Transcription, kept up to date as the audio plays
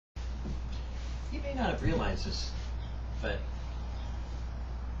You may not have realized this, but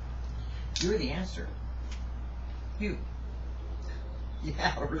you're the answer. You.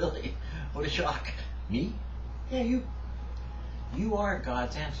 Yeah, really? What a shock. Me? Yeah, you. You are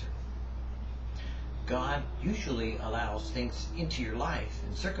God's answer. God usually allows things into your life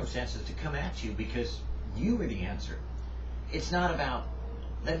and circumstances to come at you because you are the answer. It's not about,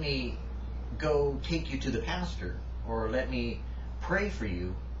 let me go take you to the pastor or let me pray for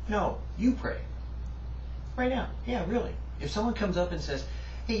you. No, you pray. Right now. Yeah, really. If someone comes up and says,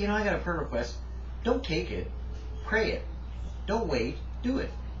 hey, you know, I got a prayer request, don't take it. Pray it. Don't wait. Do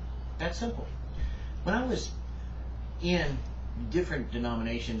it. That's simple. When I was in different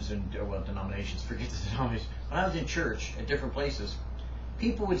denominations forget the denominations. When I was in church at different places,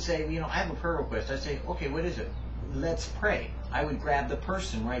 people would say, you know, I have a prayer request. I'd say, okay, what is it? Let's pray. I would grab the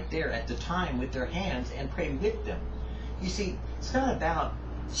person right there at the time with their hands and pray with them. You see, it's not about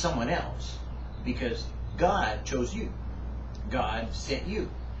someone else because God chose you. God sent you.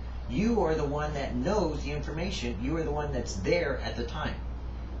 You are the one that knows the information. You are the one that's there at the time.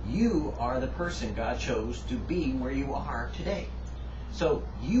 You are the person God chose to be where you are today. So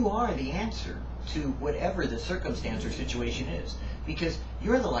you are the answer to whatever the circumstance or situation is because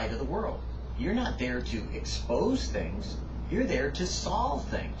you're the light of the world. You're not there to expose things. You're there to solve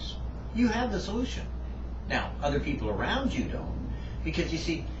things. You have the solution. Now, other people around you don't because you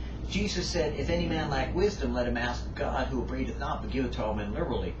see, Jesus said, if any man lack wisdom, let him ask of God who upbraideth not but giveth to all men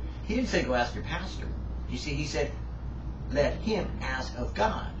liberally. He didn't say go ask your pastor. You see, he said, let him ask of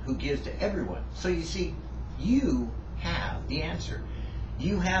God who gives to everyone. So you see, you have the answer.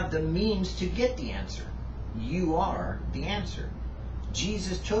 You have the means to get the answer. You are the answer.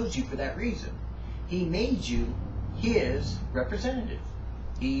 Jesus chose you for that reason. He made you his representative.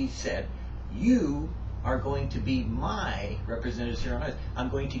 He said, you are going to be my representatives here on earth. I'm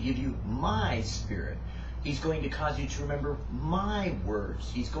going to give you my spirit. He's going to cause you to remember my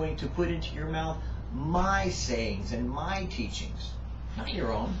words. He's going to put into your mouth my sayings and my teachings. Not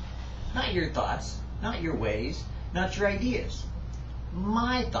your own, not your thoughts, not your ways, not your ideas.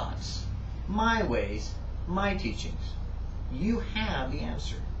 My thoughts, my ways, my teachings. You have the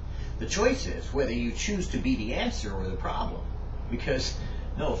answer. The choice is whether you choose to be the answer or the problem. Because,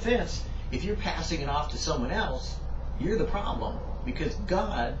 no offense, if you're passing it off to someone else, you're the problem because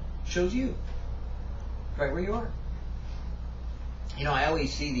God chose you right where you are. You know, I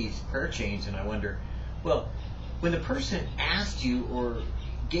always see these prayer chains and I wonder, well, when the person asked you or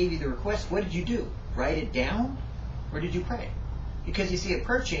gave you the request, what did you do? Write it down or did you pray? Because you see, a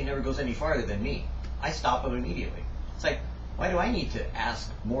prayer chain never goes any farther than me. I stop them immediately. It's like, why do I need to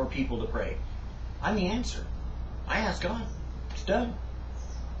ask more people to pray? I'm the answer. I ask God. It's done.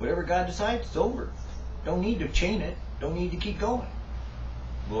 Whatever God decides, it's over. Don't need to chain it. Don't need to keep going.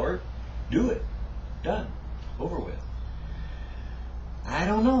 Lord, do it. Done. Over with. I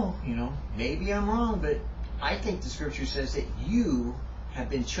don't know, you know, maybe I'm wrong, but I think the scripture says that you have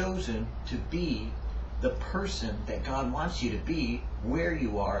been chosen to be the person that God wants you to be, where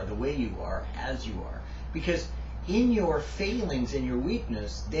you are, the way you are, as you are. Because in your failings and your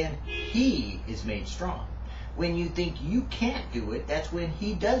weakness, then He is made strong. When you think you can't do it, that's when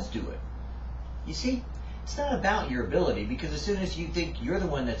He does do it. You see, it's not about your ability, because as soon as you think you're the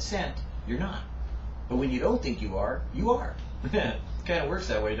one that's sent, you're not. But when you don't think you are, you are. It kind of works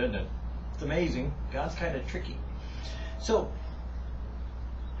that way, doesn't it? It's amazing. God's kind of tricky. So,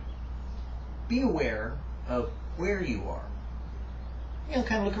 be aware of where you are. You know,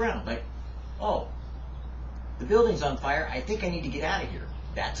 kind of look around, like, oh, the building's on fire. I think I need to get out of here.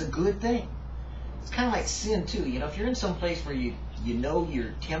 That's a good thing. It's kind of like sin, too. You know, if you're in some place where you know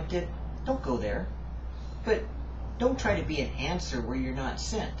you're tempted, don't go there. But don't try to be an answer where you're not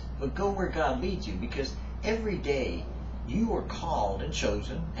sent. But go where God leads you, because every day you are called and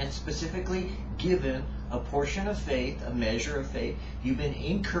chosen and specifically given a portion of faith, a measure of faith. You've been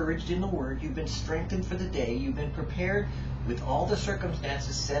encouraged in the Word. You've been strengthened for the day. You've been prepared with all the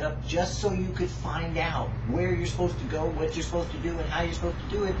circumstances set up just so you could find out where you're supposed to go, what you're supposed to do, and how you're supposed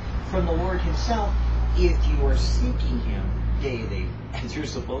to do it from the Lord Himself if you are seeking Him daily as you're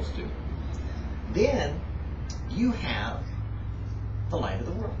supposed to. Then you have the light of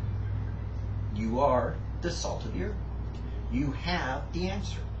the world. You are the salt of the earth. You have the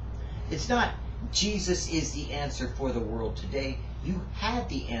answer. It's not Jesus is the answer for the world today. You have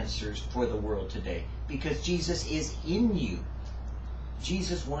the answers for the world today because Jesus is in you.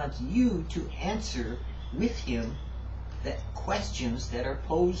 Jesus wants you to answer with Him the questions that are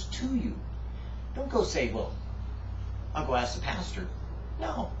posed to you. Don't go say, well, I'll go ask the pastor.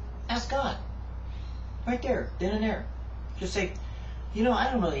 No, ask God. Right there, then and there. Just say,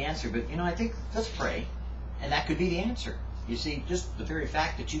 I don't know the answer, but, I think let's pray. And that could be the answer. You see, just the very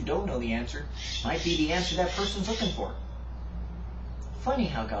fact that you don't know the answer might be the answer that person's looking for. Funny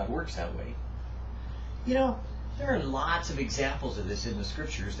how God works that way. There are lots of examples of this in the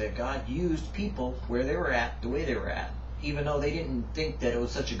scriptures, that God used people where they were at, the way they were at, even though they didn't think that it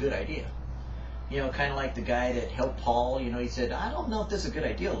was such a good idea. Kind of like the guy that helped Paul. He said, I don't know if this is a good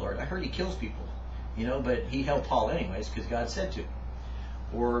idea, Lord. I heard he kills people. But he helped Paul anyways because God said to.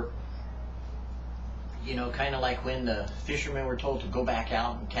 Or, kind of like when the fishermen were told to go back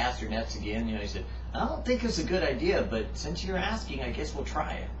out and cast their nets again. He said, I don't think it's a good idea, but since you're asking, I guess we'll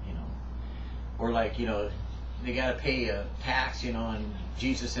try it. Or like, they got to pay a tax, and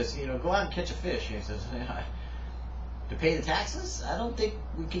Jesus says, go out and catch a fish. And he says, to pay the taxes? I don't think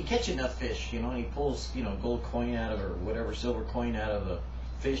we can catch enough fish. And he pulls, gold coin out of, or whatever, silver coin out of the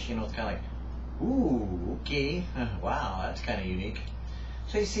fish. It's kind of like, ooh, okay, wow, that's kind of unique.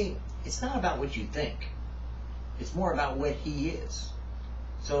 So you see, it's not about what you think. It's more about what he is.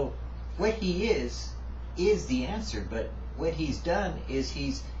 So what he is the answer, but what he's done is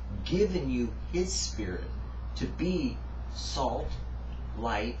he's given you his spirit to be salt,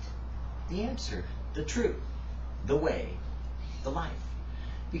 light, the answer, the truth, the way, the life.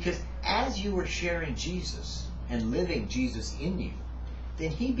 Because as you are sharing Jesus and living Jesus in you,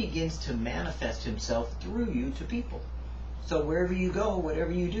 then he begins to manifest himself through you to people. So wherever you go,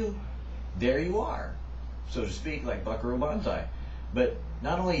 whatever you do, there you are, so to speak, like Buckaroo Banzai. But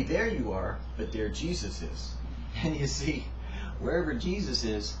not only there you are, but there Jesus is. And you see, wherever Jesus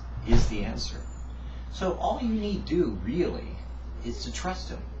is the answer. So all you need to do, really, is to trust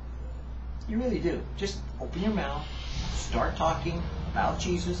him. You really do. Just open your mouth, start talking about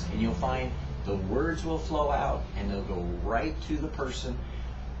Jesus, and you'll find the words will flow out, and they'll go right to the person,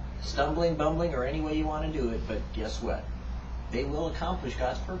 stumbling, bumbling, or any way you want to do it. But guess what? They will accomplish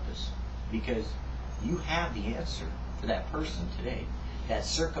God's purpose, because you have the answer for that person today, that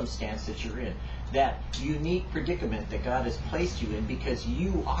circumstance that you're in, that unique predicament that God has placed you in, because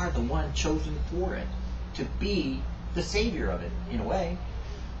you are the one chosen for it, to be the Savior of it, in a way.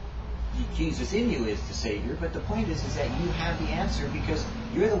 Jesus in you is the Savior, but the point is that you have the answer, because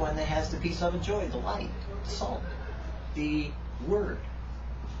you're the one that has the peace, love, and joy, the light, the salt, the Word.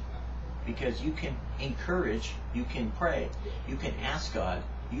 Because you can encourage, you can pray, you can ask God,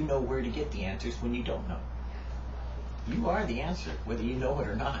 you know where to get the answers when you don't know. You are the answer, whether you know it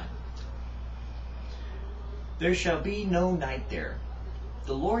or not. There shall be no night there.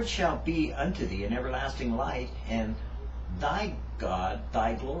 The Lord shall be unto thee an everlasting light, and thy God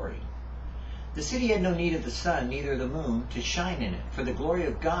thy glory. The city had no need of the sun, neither the moon, to shine in it, for the glory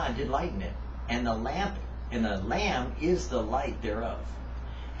of God did lighten it, and the Lamb is the light thereof.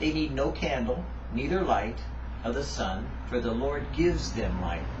 They need no candle, neither light of the sun, for the Lord gives them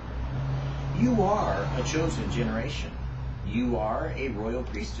light. You are a chosen generation. You are a royal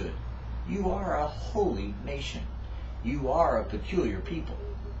priesthood. You are a holy nation. You are a peculiar people.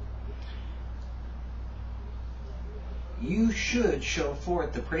 You should show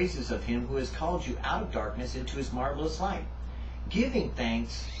forth the praises of him who has called you out of darkness into his marvelous light, giving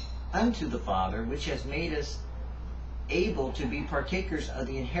thanks unto the Father, which has made us able to be partakers of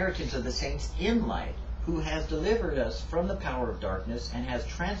the inheritance of the saints in light, who has delivered us from the power of darkness and has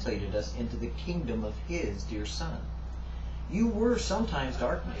translated us into the kingdom of his dear Son. You were sometimes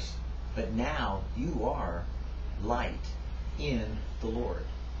darkness, but now you are light in the Lord.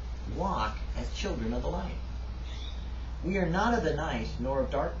 Walk as children of the light. We are not of the night, nor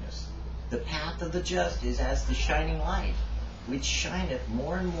of darkness. The path of the just is as the shining light, which shineth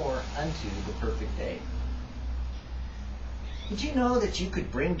more and more unto the perfect day. Did you know that you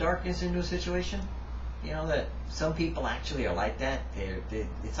could bring darkness into a situation? You know that some people actually are like that.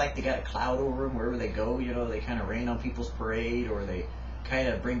 It's like they got a cloud over them wherever they go. They kind of rain on people's parade, or they kind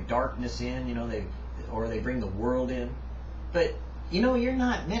of bring darkness in. Or they bring the world in. But you're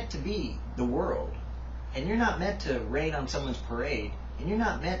not meant to be the world, and you're not meant to rain on someone's parade, and you're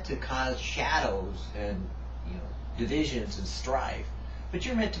not meant to cause shadows and divisions and strife. But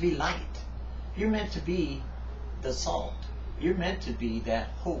you're meant to be light. You're meant to be the salt. You're meant to be that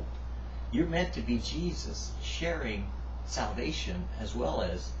hope. You're meant to be Jesus, sharing salvation as well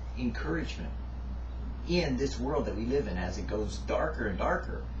as encouragement in this world that we live in as it goes darker and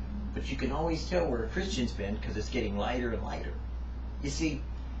darker. But you can always tell where a Christian's been, because it's getting lighter and lighter. You see,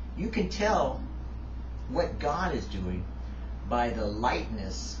 you can tell what God is doing by the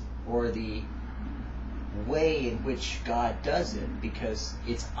lightness or the way in which God does it, because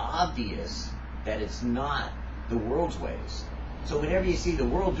it's obvious that it's not the world's ways. So whenever you see the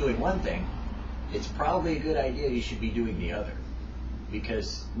world doing one thing, it's probably a good idea you should be doing the other.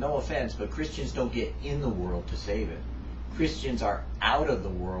 because, no offense, but Christians don't get in the world to save it. Christians are out of the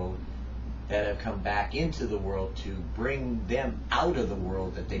world that have come back into the world to bring them out of the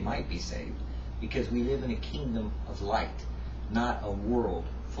world that they might be saved. Because we live in a kingdom of light, not a world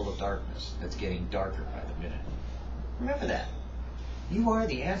full of darkness that's getting darker by the minute. Remember that. You are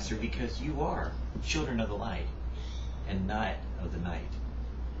the answer because you are children of the light and not of the night.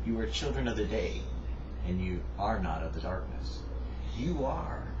 You are children of the day and you are not of the darkness. You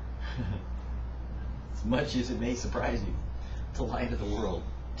are, as much as it may surprise you, the light of the world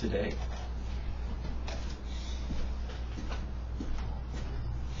today.